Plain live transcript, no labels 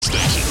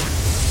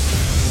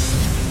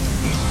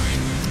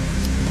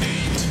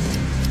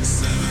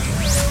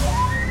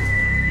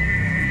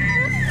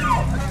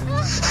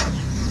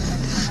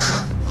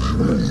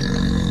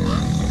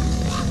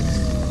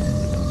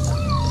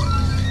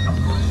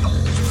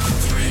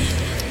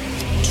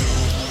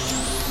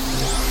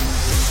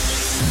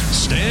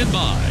Stand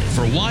by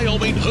for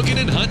Wyoming Hooking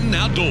and Hunting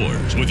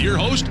Outdoors with your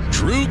host,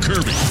 Drew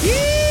Kirby.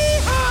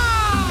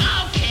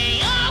 Yeehaw! Okay.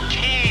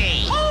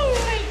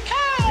 Holy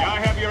cow! May I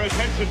have your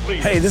attention,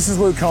 please? Hey, this is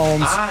Luke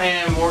Combs. I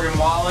am Morgan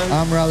Wallen.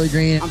 I'm Riley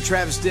Green. I'm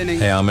Travis Denning.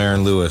 Hey, I'm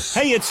Aaron Lewis.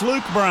 Hey, it's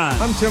Luke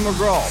Bryan. I'm Tim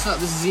McGraw. What's up?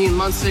 This is Ian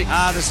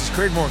Munsick. This is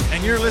Craig Morgan.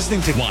 And you're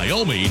listening to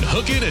Wyoming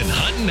Hooking and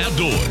Hunting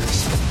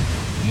Outdoors.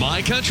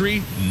 My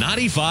Country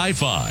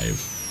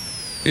 95.5.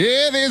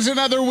 It is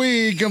another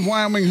week of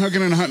Wyoming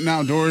Hooking and Hunting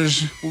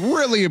Outdoors.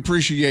 Really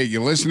appreciate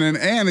you listening.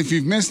 And if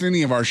you've missed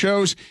any of our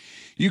shows,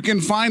 you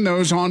can find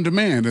those on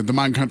demand at the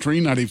My Country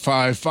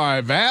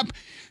 95.5 app.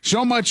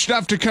 So much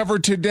stuff to cover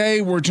today.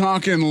 We're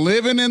talking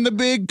living in the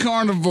big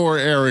carnivore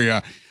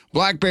area.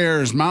 Black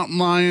bears, mountain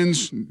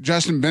lions,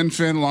 Justin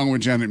Benfit along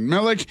with Janet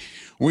Millick.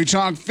 We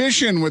talk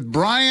fishing with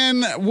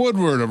Brian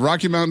Woodward of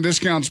Rocky Mountain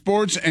Discount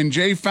Sports, and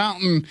Jay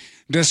Fountain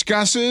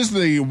discusses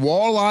the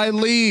Walleye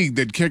League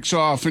that kicks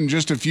off in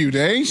just a few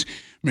days.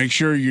 Make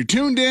sure you're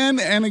tuned in,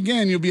 and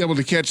again, you'll be able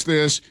to catch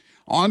this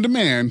on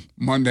demand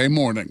Monday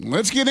morning.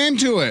 Let's get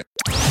into it.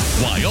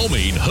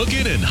 Wyoming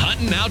Hooking and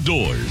Hunting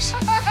Outdoors.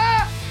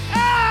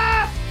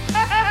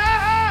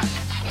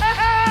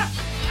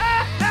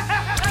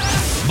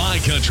 My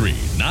Country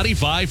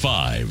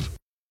 95.5.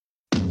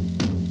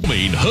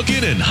 Wyoming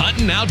Hooking and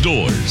Hunting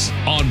Outdoors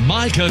on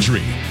My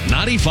Country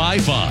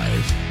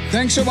 95.5.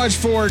 Thanks so much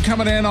for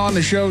coming in on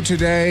the show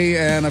today.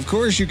 And of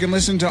course, you can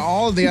listen to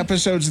all of the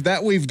episodes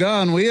that we've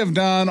done. We have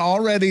done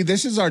already,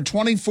 this is our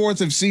 24th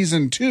of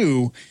season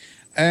 2,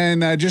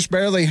 and just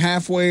barely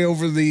halfway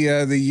over the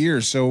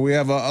year. So we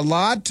have a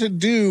lot to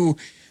do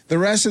the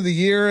rest of the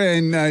year.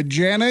 And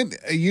Janet,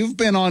 you've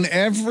been on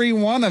every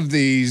one of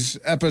these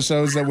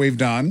episodes that we've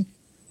done.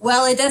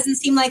 Well, it doesn't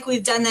seem like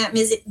we've done that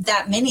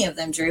many of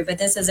them, Drew, but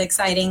this is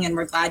exciting, and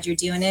we're glad you're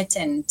doing it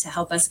and to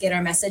help us get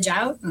our message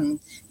out and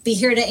be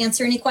here to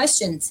answer any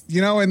questions.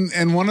 You know,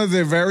 and one of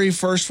the very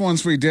first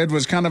ones we did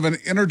was kind of an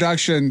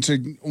introduction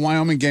to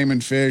Wyoming Game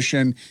and Fish,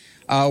 and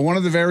one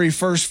of the very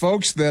first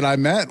folks that I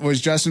met was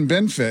Justin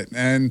Benfit.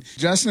 And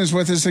Justin is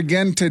with us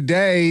again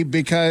today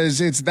because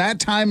it's that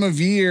time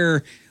of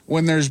year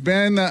when there's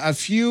been a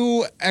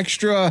few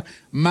extra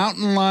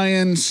mountain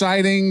lion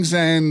sightings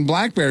and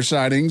black bear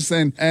sightings.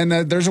 And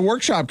there's a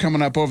workshop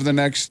coming up over the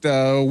next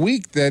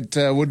week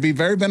that would be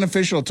very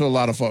beneficial to a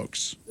lot of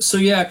folks. So,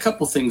 yeah, a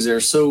couple things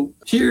there. So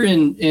here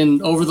in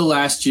over the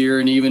last year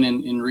and even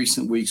in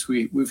recent weeks,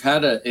 we've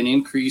had an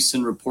increase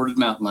in reported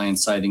mountain lion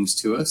sightings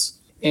to us.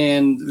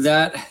 And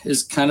that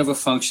is kind of a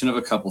function of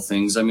a couple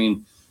things. I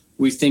mean,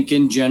 we think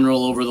in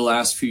general over the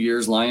last few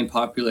years, lion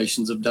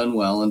populations have done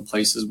well in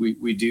places.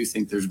 We do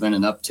think there's been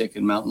an uptick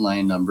in mountain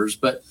lion numbers,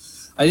 but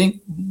I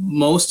think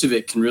most of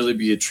it can really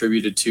be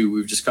attributed to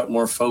we've just got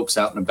more folks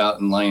out and about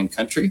in lion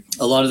country.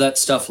 A lot of that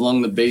stuff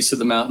along the base of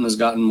the mountain has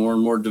gotten more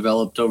and more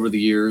developed over the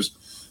years.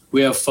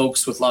 We have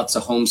folks with lots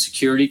of home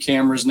security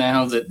cameras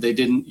now that they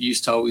didn't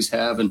used to always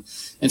have. And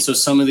so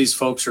some of these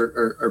folks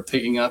are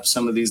picking up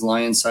some of these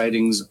lion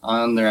sightings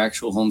on their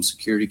actual home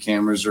security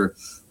cameras, or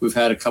we've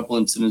had a couple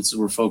incidences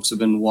where folks have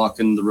been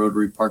walking the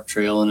Rotary Park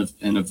Trail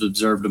and have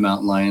observed a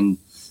mountain lion,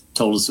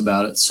 told us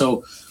about it.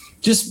 So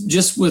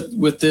just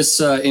with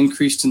this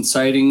increase in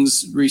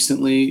sightings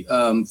recently,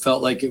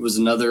 felt like it was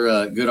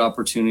another good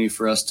opportunity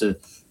for us to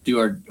do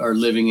our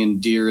living in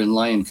deer and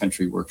lion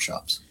country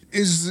workshops.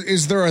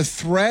 Is there a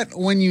threat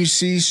when you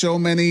see so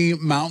many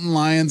mountain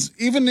lions,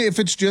 even if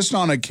it's just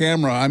on a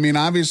camera? I mean,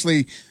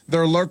 obviously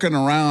they're lurking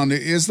around.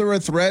 Is there a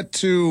threat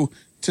to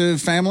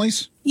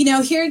families? You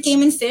know, here at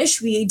Game and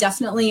Fish, we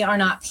definitely are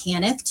not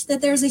panicked that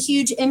there's a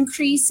huge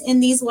increase in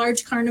these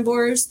large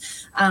carnivores,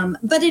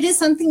 but it is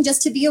something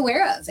just to be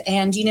aware of.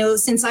 And, you know,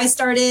 since I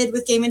started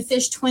with Game and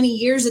Fish 20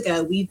 years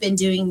ago, we've been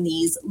doing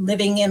these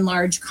living in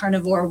large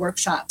carnivore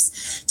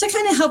workshops to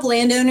kind of help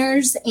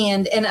landowners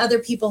and other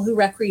people who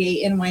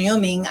recreate in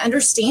Wyoming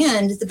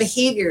understand the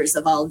behaviors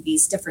of all of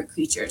these different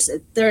creatures.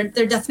 They're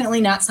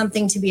definitely not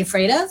something to be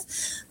afraid of,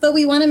 but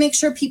we want to make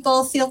sure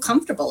people feel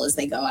comfortable as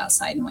they go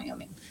outside in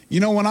Wyoming. You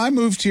know, when I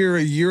moved here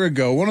a year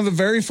ago, one of the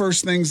very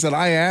first things that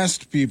I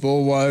asked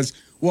people was,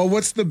 well,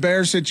 what's the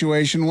bear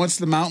situation? What's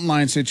the mountain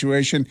lion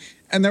situation?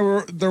 And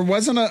there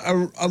wasn't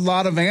a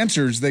lot of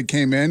answers that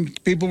came in.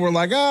 People were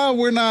like, oh,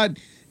 we're not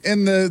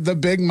in the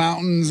big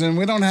mountains and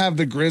we don't have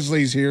the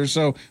grizzlies here.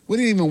 So we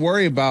didn't even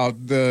worry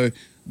about the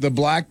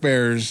black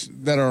bears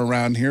that are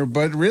around here.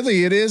 But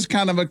really, it is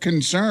kind of a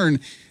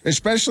concern,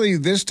 especially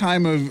this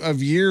time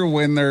of year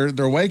when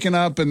they're waking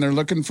up and they're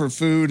looking for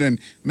food and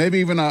maybe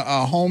even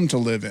a home to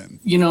live in.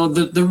 You know,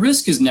 the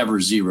risk is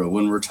never zero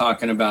when we're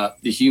talking about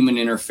the human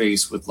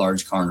interface with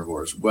large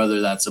carnivores,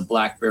 whether that's a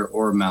black bear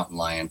or a mountain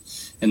lion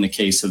in the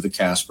case of the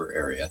Casper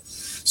area.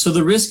 So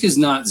the risk is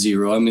not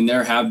zero. I mean,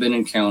 there have been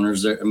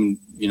encounters.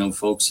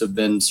 Folks have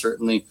been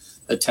certainly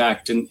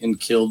attacked and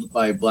killed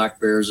by black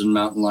bears and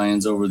mountain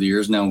lions over the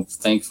years. Now,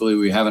 thankfully,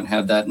 we haven't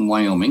had that in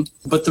Wyoming,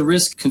 but the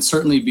risk can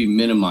certainly be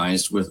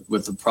minimized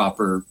with the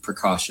proper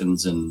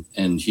precautions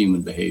and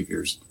human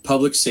behaviors.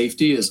 Public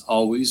safety is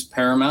always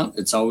paramount.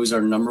 It's always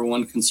our number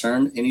one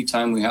concern.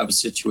 Anytime we have a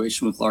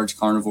situation with large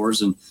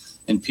carnivores, and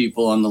and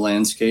people on the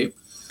landscape.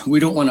 We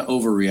don't want to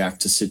overreact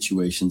to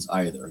situations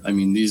either. I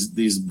mean,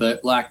 these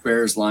black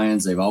bears,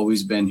 lions, they've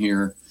always been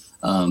here.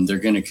 They're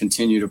going to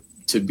continue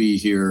to be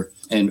here.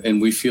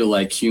 And we feel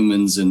like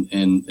humans and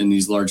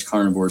these large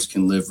carnivores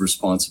can live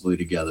responsibly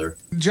together.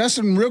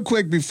 Justin, real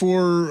quick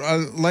before I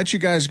let you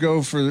guys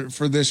go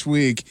for this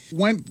week,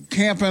 went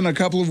camping a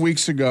couple of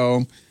weeks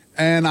ago,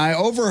 and I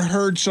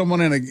overheard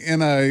someone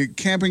in a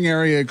camping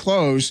area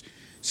close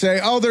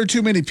say, "Oh, there are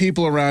too many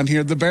people around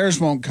here. The bears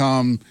won't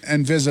come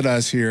and visit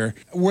us here."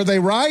 Were they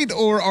right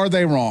or are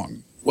they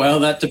wrong? Well,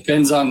 that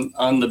depends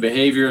on the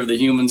behavior of the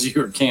humans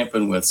you were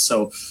camping with.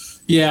 So,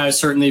 yeah,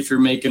 certainly if you're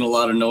making a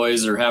lot of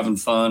noise or having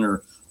fun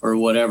or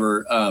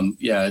whatever,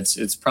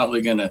 it's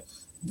probably going to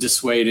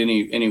dissuade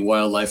any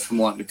wildlife from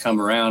wanting to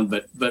come around.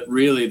 But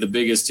really the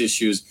biggest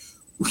issue is,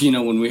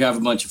 when we have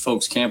a bunch of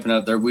folks camping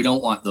out there, we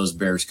don't want those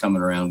bears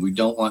coming around. We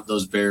don't want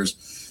those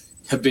bears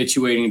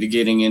habituating to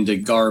getting into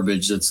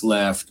garbage that's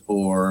left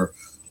or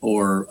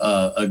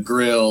a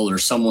grill or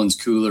someone's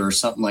cooler or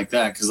something like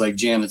that. Because like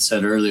Janet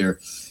said earlier,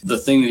 the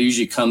thing that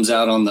usually comes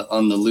out on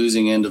the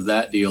losing end of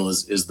that deal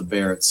is the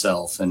bear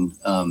itself. And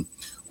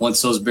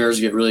once those bears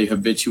get really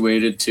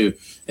habituated to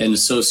and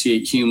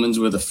associate humans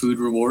with a food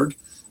reward,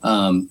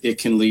 it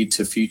can lead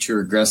to future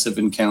aggressive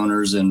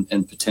encounters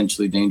and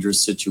potentially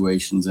dangerous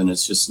situations. And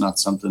it's just not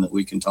something that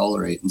we can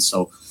tolerate. And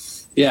so,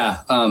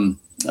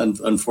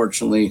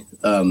 unfortunately,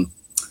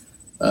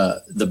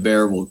 the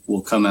bear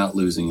will come out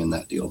losing in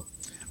that deal.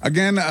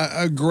 Again,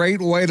 a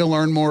great way to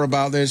learn more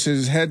about this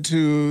is head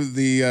to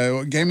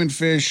the Game and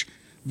Fish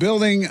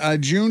building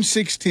June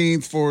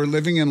 16th for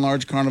Living in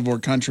Large Carnivore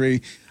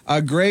Country.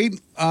 A great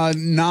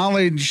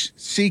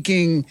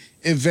knowledge-seeking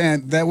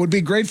event that would be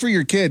great for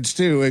your kids,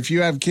 too. If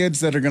you have kids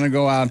that are going to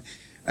go out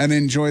and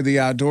enjoy the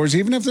outdoors,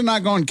 even if they're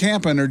not going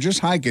camping or just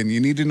hiking, you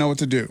need to know what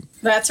to do.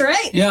 That's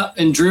right. Yeah,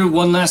 and Drew,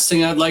 one last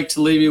thing I'd like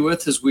to leave you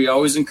with is we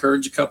always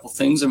encourage a couple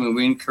things. I mean,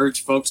 we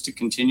encourage folks to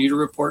continue to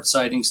report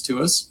sightings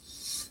to us.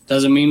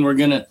 Doesn't mean we're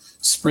going to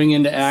spring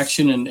into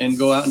action and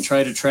go out and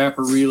try to trap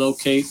or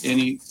relocate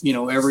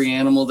every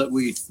animal that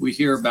we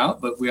hear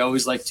about, but we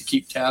always like to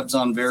keep tabs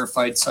on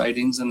verified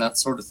sightings and that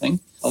sort of thing.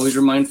 Always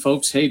remind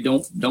folks, hey,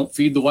 don't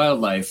feed the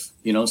wildlife.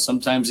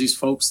 Sometimes these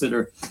folks that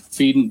are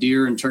feeding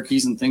deer and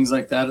turkeys and things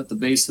like that at the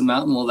base of the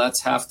mountain, well,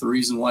 that's half the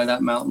reason why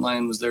that mountain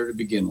lion was there to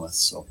begin with.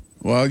 So,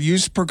 well,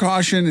 use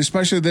precaution,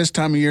 especially this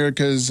time of year,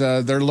 because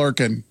they're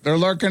lurking. They're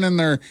lurking and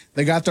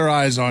they got their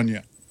eyes on you.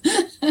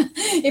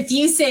 If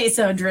you say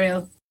so,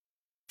 Drew.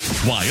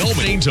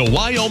 Wyoming to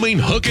Wyoming,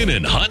 hooking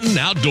and hunting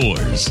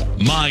outdoors.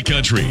 My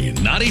Country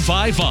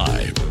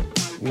 95.5.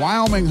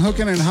 Wyoming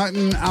hooking and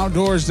hunting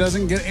outdoors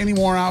doesn't get any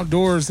more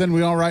outdoors than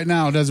we are right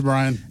now, does it,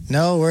 Brian?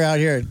 No, we're out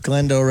here at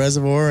Glendale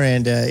Reservoir,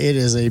 and it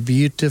is a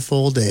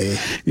beautiful day.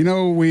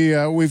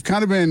 We've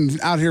kind of been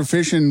out here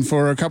fishing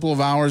for a couple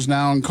of hours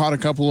now and caught a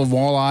couple of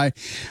walleye.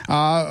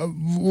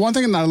 One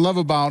thing that I love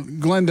about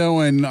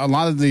Glendale and a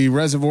lot of the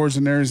reservoirs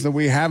and areas that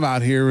we have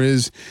out here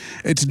is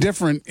it's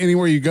different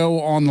anywhere you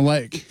go on the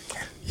lake.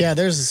 Yeah,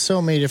 there's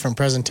so many different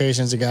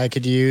presentations a guy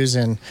could use,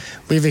 and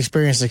we've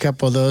experienced a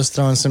couple of those,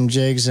 throwing some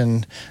jigs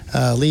and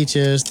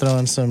leeches,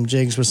 throwing some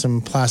jigs with some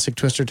plastic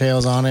twister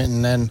tails on it,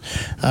 and then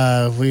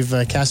we've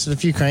casted a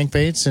few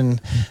crankbaits,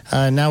 and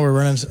now we're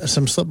running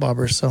some slip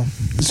bobbers.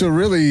 So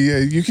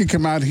really, you could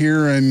come out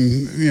here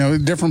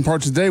and, different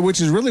parts of the day,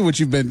 which is really what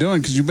you've been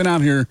doing, because you've been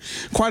out here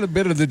quite a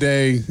bit of the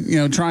day,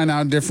 trying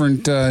out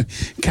different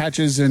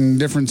catches and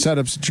different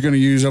setups that you're going to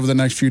use over the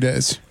next few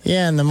days.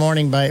 Yeah, and the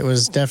morning bite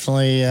was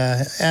definitely,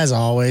 as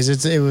always,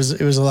 it was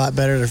a lot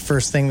better the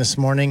first thing this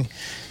morning.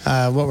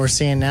 What we're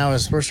seeing now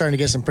is we're starting to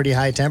get some pretty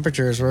high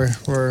temperatures.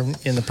 We're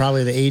in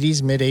probably the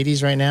 80s, mid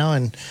 80s right now,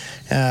 and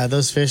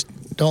those fish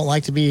don't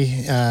like to be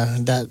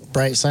that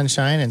bright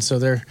sunshine, and so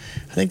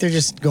I think they're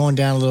just going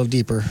down a little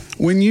deeper.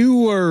 When you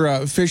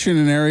were fishing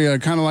an area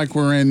kind of like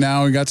we're in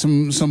now, we got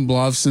some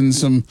bluffs and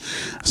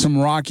some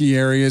rocky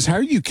areas. How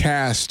do you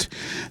cast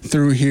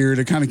through here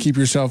to kind of keep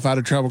yourself out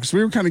of trouble? Because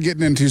we were kind of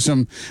getting into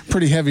some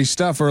pretty heavy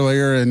stuff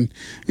earlier, and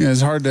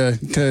it's hard to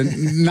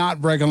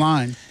not break a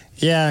line.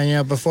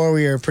 Yeah, before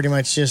we were pretty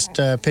much just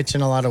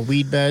pitching a lot of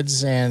weed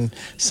beds, and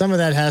some of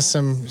that has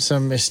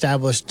some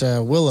established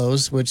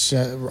willows, which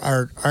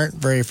aren't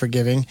very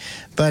forgiving,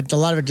 but a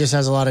lot of it just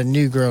has a lot of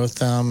new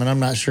growth, and I'm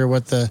not sure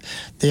what the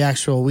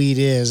actual weed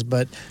is,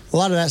 but a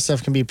lot of that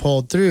stuff can be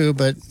pulled through,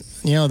 but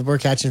we're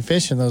catching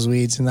fish in those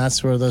weeds, and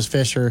that's where those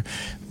fish are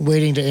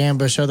waiting to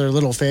ambush other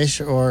little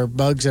fish or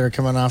bugs that are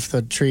coming off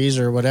the trees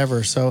or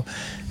whatever. So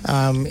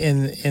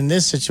in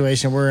this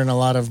situation, we're in a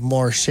lot of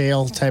more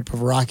shale type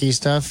of rocky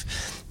stuff,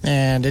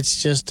 and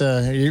it's just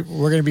we're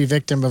going to be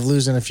victim of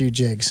losing a few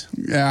jigs.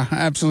 Yeah,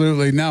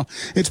 absolutely. Now,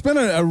 it's been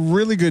a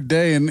really good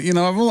day, and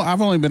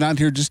I've only been out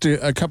here just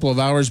a couple of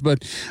hours,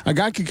 but a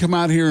guy could come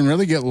out here and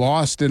really get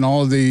lost in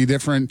all of the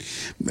different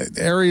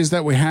areas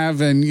that we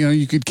have, and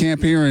you could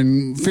camp here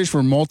and fish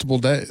for multiple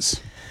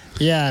days.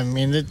 Yeah, I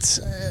mean, it's,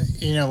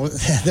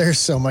 there's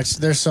so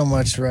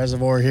much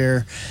reservoir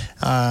here.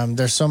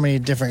 There's so many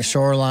different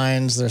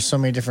shorelines. There's so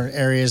many different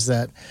areas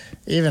that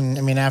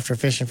after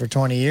fishing for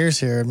 20 years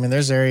here,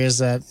 there's areas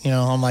that,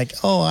 I'm like,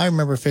 oh, I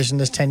remember fishing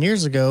this 10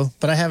 years ago,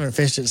 but I haven't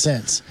fished it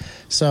since.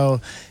 So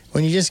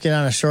when you just get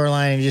on a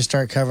shoreline and you just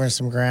start covering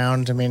some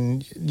ground,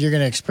 you're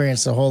going to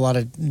experience a whole lot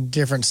of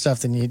different stuff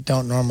than you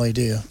don't normally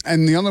do.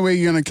 And the only way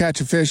you're going to catch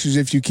a fish is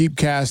if you keep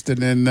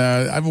casting. And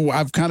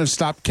I've kind of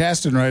stopped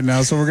casting right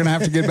now, so we're going to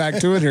have to get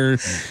back to it here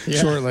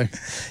shortly.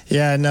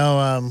 Yeah,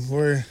 no,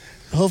 we're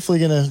hopefully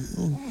going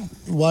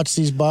to watch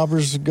these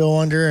bobbers go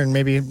under and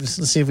maybe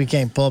see if we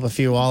can't pull up a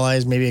few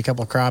walleyes, maybe a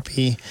couple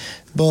crappie.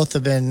 Both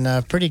have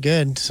been pretty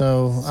good.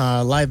 So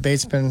live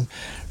bait's been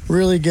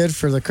really good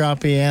for the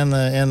crappie and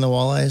the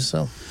walleyes.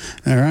 So,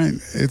 all right,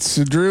 it's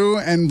Drew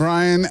and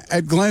Brian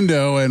at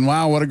Glendo, and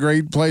wow, what a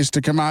great place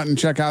to come out and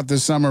check out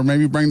this summer.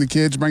 Maybe bring the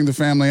kids, bring the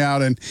family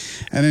out, and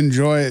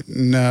enjoy it.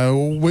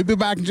 And we'll be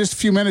back in just a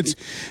few minutes.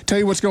 Tell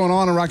you what's going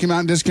on in Rocky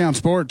Mountain Discount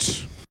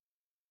Sports.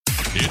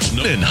 It's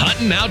in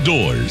Hunting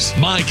Outdoors,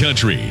 My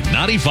Country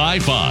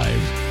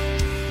 95.5.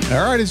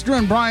 All right, it's Drew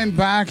and Brian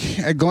back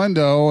at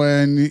Glendo,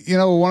 and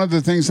one of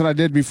the things that I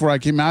did before I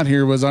came out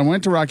here was I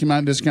went to Rocky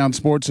Mountain Discount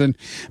Sports and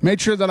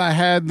made sure that I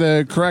had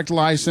the correct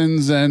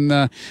license,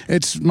 and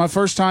it's my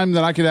first time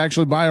that I could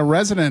actually buy a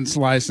residence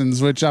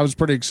license, which I was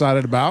pretty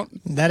excited about.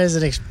 That is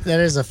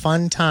a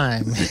fun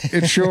time.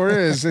 It sure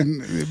is,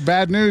 and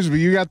bad news, but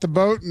you got the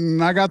boat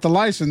and I got the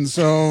license,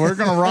 so we're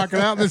going to rock it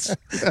out.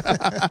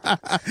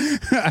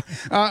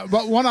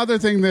 But one other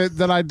thing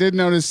that I did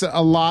notice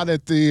a lot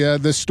at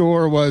the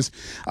store was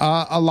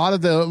a lot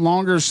of the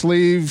longer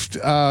sleeved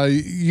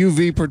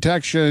UV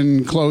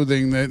protection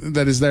clothing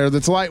that is there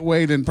that's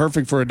lightweight and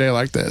perfect for a day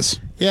like this.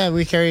 Yeah,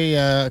 we carry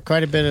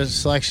quite a bit of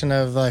selection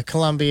of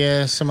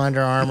Columbia, some Under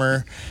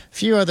Armour, a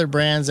few other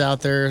brands out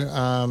there.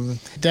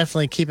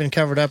 Definitely keeping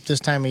covered up this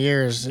time of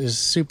year is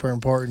super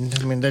important.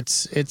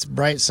 It's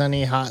bright,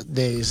 sunny, hot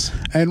days.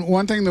 And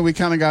one thing that we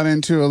kind of got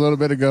into a little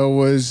bit ago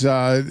was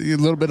a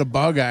little bit of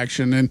bug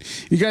action. And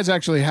you guys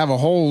actually have a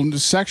whole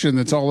section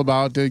that's all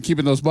about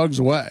keeping those bugs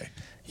away.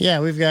 Yeah,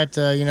 we've got,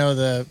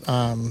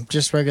 the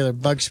just regular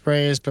bug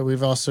sprays, but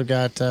we've also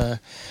got the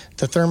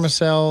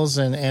thermocells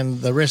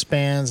and the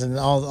wristbands and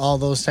all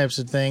those types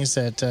of things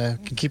that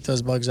can keep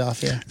those bugs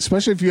off you.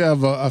 Especially if you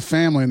have a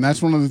family, and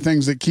that's one of the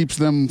things that keeps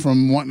them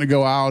from wanting to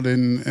go out,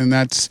 and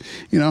that's,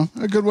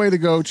 a good way to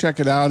go check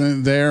it out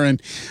there.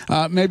 And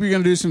maybe you're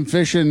going to do some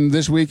fishing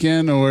this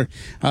weekend or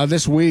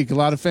this week. A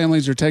lot of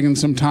families are taking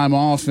some time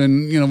off,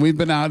 and, we've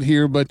been out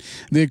here, but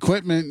the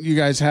equipment you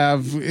guys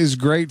have is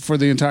great for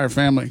the entire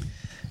family.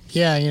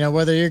 Yeah,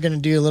 whether you're going to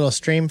do a little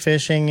stream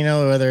fishing,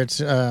 whether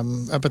it's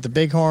up at the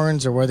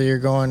Bighorns or whether you're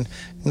going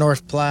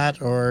North Platte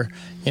or,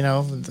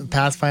 the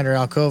Pathfinder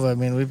Alcova.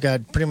 We've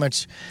got pretty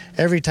much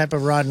every type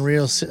of rod and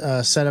reel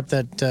setup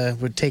that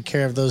would take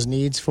care of those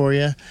needs for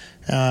you,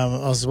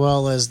 as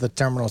well as the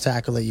terminal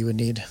tackle that you would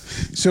need.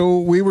 So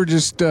we were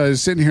just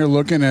sitting here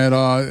looking at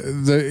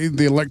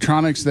the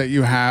electronics that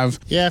you have.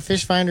 Yeah,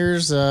 fish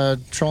finders,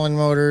 trolling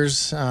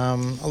motors, a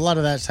lot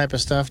of that type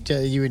of stuff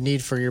you would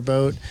need for your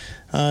boat.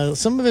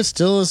 Some of it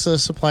still is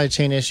supply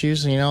chain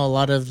issues. A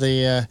lot of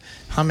the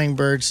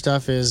Humminbird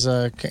stuff is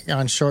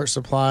on short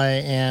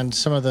supply, and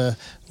some of the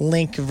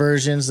Link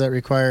versions that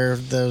require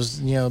those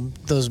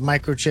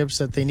microchips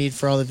that they need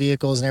for all the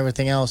vehicles and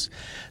everything else,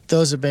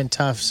 those have been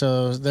tough.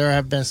 So there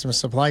have been some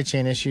supply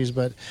chain issues,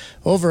 but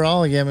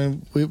overall,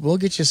 we'll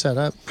get you set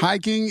up.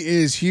 Hiking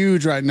is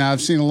huge right now.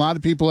 I've seen a lot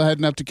of people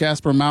heading up to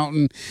Casper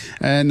Mountain,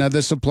 and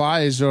the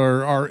supplies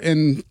are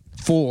in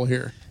full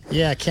here.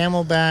 Yeah,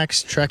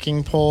 camelbacks,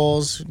 trekking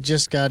poles.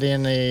 Just got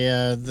in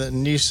the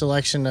new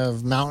selection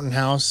of Mountain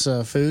House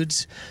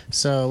foods.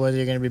 So whether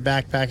you're going to be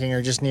backpacking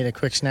or just need a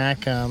quick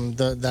snack,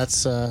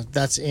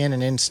 that's in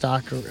and in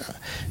stock.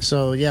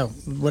 So yeah,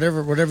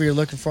 whatever you're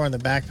looking for on the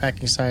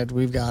backpacking side,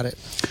 we've got it.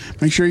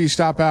 Make sure you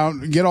stop out,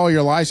 get all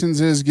your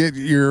licenses, get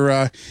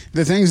your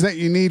the things that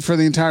you need for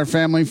the entire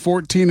family.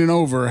 14 and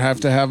over have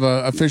to have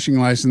a fishing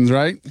license,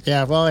 right?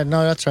 Yeah, well,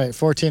 no, that's right.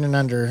 14 and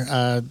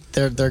under,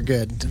 they're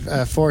good.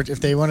 If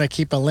they want to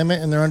keep a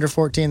limit and they're under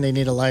 14, they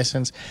need a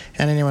license,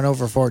 and anyone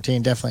over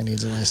 14 definitely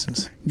needs a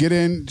license. Get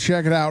in,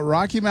 check it out.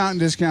 Rocky Mountain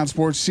Discount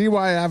Sports,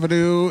 CY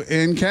Avenue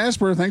in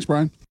Casper. Thanks,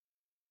 Brian.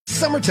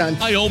 Summertime.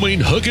 Wyoming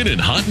hooking and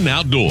hunting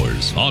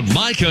outdoors on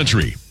My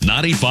Country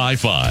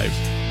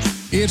 95.5.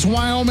 It's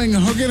Wyoming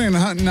hooking and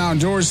hunting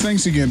outdoors.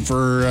 Thanks again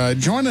for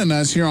joining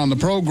us here on the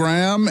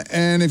program.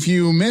 And if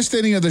you missed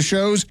any of the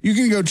shows, you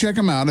can go check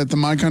them out at the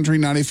My Country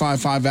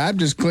 95.5 app.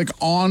 Just click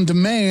on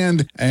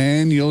demand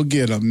and you'll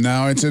get them.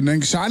 Now, it's an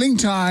exciting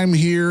time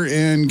here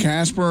in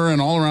Casper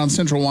and all around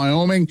central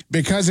Wyoming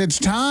because it's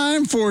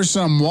time for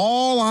some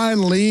walleye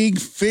league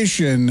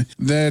fishing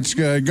that's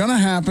going to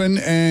happen.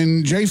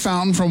 And Jay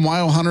Fountain from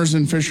Wild Hunters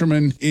and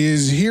Fishermen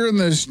is here in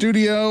the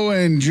studio.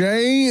 And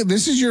Jay,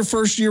 this is your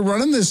first year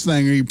running this thing,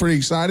 thing. Are you pretty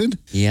excited?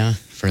 Yeah,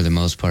 for the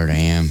most part, I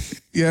am.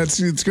 Yeah,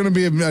 it's going to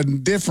be a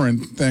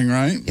different thing,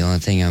 right? The only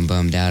thing I'm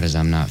bummed out is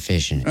I'm not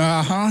fishing.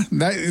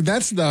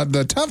 That's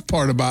the tough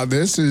part about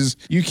this is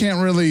you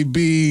can't really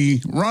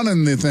be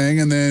running the thing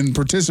and then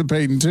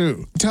participating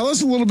too. Tell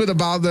us a little bit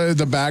about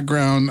the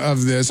background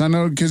of this. I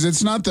know because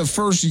it's not the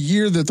first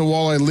year that the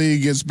Walleye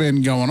League has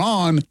been going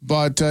on,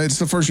 but it's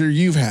the first year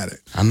you've had it.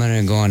 I'm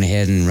going to go on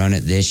ahead and run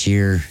it this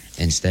year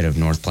instead of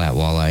North Platte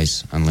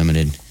Walleyes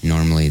Unlimited.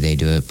 Normally they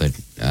do it, but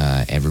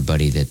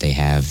everybody that they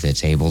have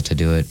that's able to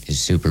do it is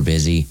super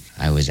busy.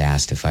 I was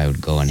asked if I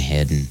would go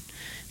ahead and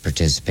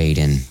participate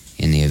in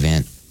the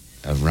event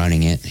of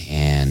running it,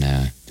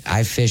 and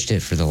I've fished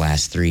it for the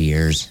last 3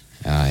 years.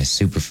 It's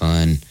super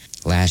fun.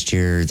 Last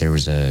year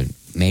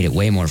made it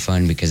way more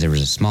fun because there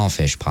was a small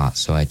fish pot,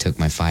 so I took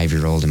my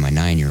 5-year-old and my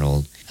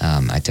 9-year-old.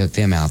 I took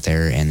them out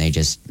there, and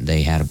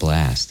they had a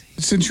blast.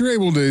 Since you're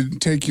able to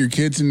take your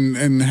kids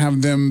and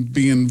have them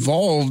be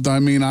involved, I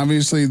mean,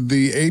 obviously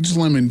the age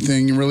limit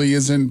thing really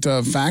isn't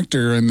a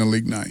factor in the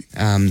league night.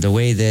 The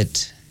way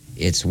that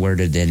it's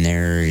worded in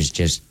there is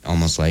just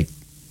almost like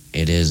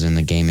it is in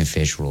the Game and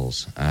Fish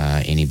rules.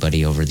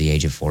 Anybody over the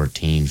age of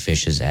 14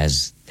 fishes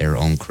as their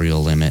own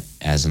creel limit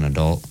as an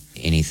adult.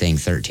 Anything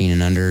 13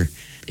 and under,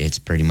 it's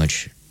pretty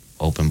much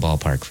open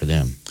ballpark for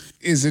them.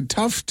 Is it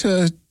tough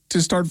to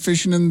start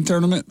fishing in the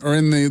tournament or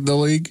in the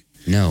league?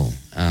 No.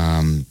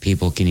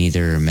 People can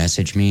either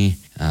message me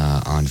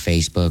on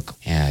Facebook,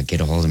 get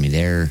a hold of me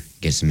there,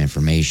 get some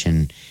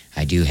information.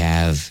 I do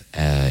have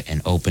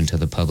an open to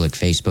the public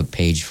Facebook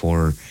page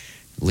for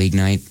league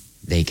night.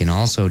 They can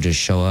also just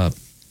show up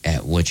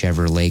at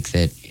whichever lake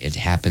that it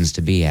happens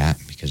to be at,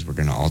 because we're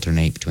going to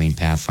alternate between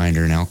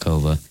Pathfinder and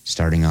Alcova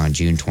starting on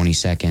June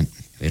 22nd.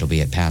 It'll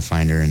be at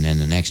Pathfinder, and then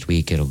the next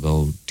week it'll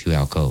go to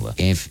Alcova.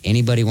 If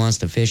anybody wants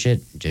to fish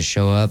it, just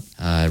show up,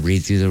 read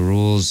through the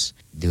rules,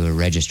 do a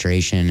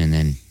registration, and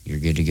then you're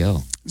good to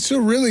go. So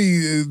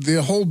really,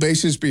 the whole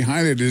basis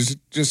behind it is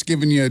just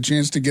giving you a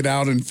chance to get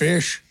out and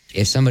fish.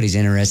 If somebody's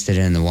interested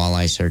in the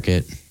walleye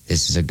circuit,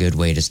 this is a good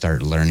way to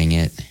start learning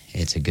it.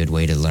 It's a good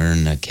way to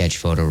learn the catch,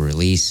 photo,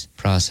 release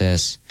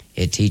process.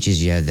 It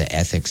teaches you the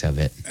ethics of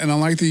it. And I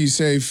like that you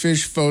say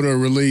fish, photo,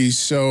 release.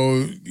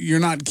 So you're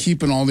not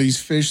keeping all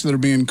these fish that are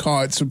being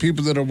caught. So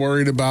people that are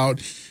worried about,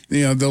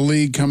 the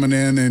league coming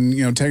in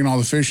and, taking all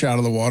the fish out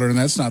of the water, and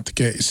that's not the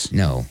case.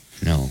 No,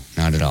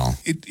 not at all.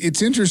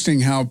 It's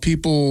interesting how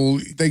people,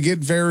 they get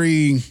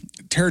very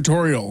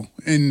territorial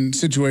in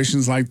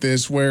situations like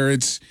this where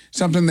it's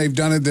something they've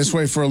done it this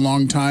way for a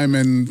long time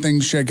and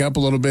things shake up a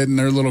little bit and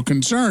they're a little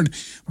concerned.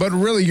 But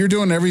really, you're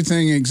doing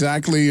everything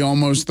exactly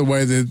almost the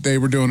way that they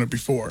were doing it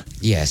before.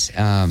 Yes.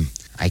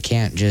 I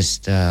can't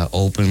just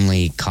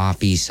openly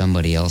copy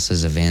somebody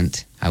else's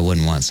event. I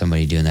wouldn't want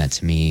somebody doing that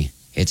to me.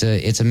 It's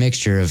a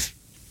mixture of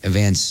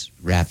events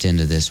wrapped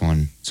into this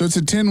one. So it's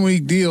a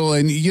 10-week deal,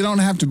 and you don't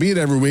have to be it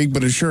every week,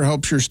 but it sure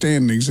helps your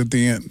standings at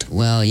the end.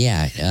 Well,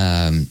 yeah.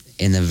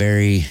 In the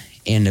very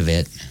end of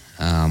it,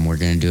 we're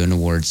going to do an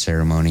awards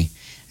ceremony.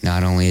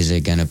 Not only is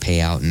it going to pay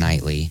out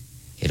nightly,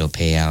 it'll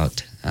pay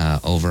out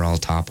overall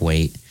top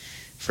weight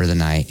for the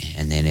night.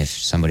 And then if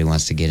somebody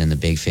wants to get in the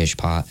big fish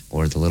pot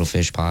or the little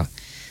fish pot,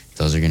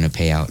 those are going to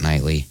pay out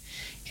nightly.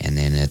 And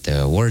then at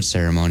the awards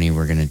ceremony,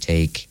 we're going to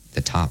take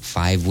the top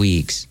 5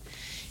 weeks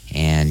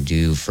and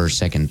do first,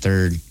 second,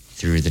 third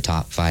through the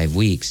top 5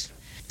 weeks.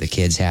 The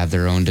kids have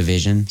their own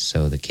division,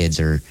 so the kids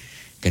are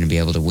going to be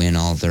able to win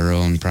all their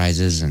own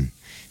prizes and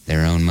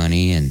their own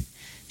money, and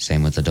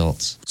same with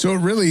adults. So it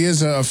really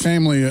is a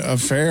family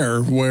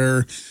affair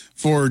where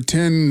for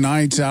 10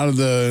 nights out of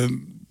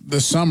the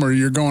summer,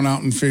 you're going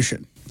out and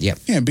fishing.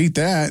 Yep. Can't beat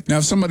that. Now,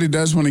 if somebody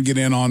does want to get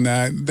in on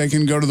that, they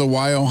can go to the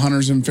WYO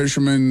Hunters and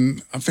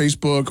Fishermen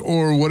Facebook,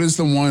 or what is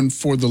the one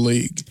for the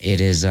league? It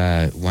is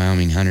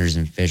Wyoming Hunters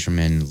and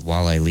Fishermen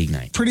Walleye League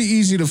Night. Pretty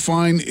easy to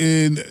find.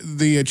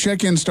 The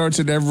check-in starts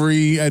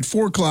at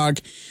 4 o'clock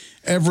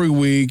every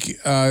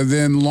week.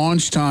 Then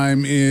launch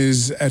time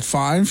is at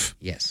 5?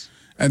 Yes.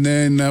 And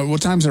then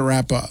what time does it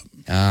wrap up?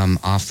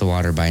 Off the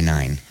water by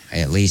 9.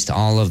 At least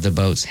all of the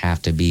boats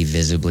have to be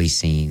visibly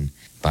seen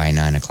by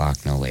 9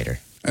 o'clock, no later.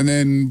 And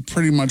then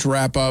pretty much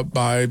wrap up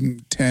by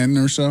 10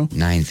 or so?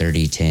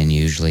 9:30, 10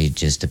 usually.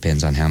 Just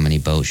depends on how many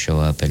boats show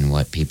up and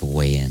what people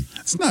weigh in.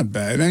 It's not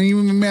bad. I mean,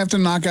 you may have to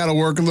knock out of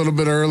work a little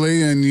bit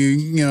early and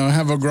you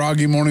have a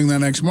groggy morning the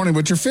next morning,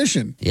 but you're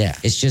fishing. Yeah,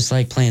 it's just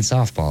like playing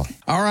softball.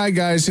 All right,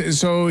 guys.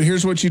 So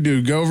here's what you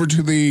do. Go over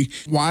to the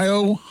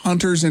WYO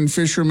Hunters and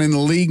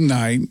Fishermen League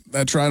Night.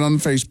 That's right on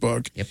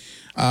Facebook. Yep.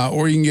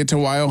 Or you can get to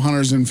WYO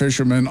Hunters and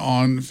Fishermen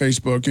on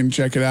Facebook and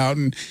check it out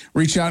and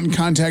reach out and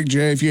contact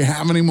Jay if you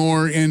have any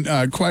more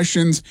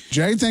questions.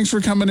 Jay, thanks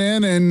for coming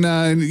in, and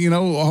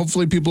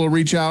hopefully people will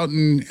reach out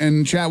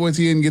and chat with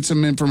you and get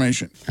some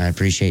information. I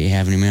appreciate you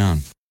having me on.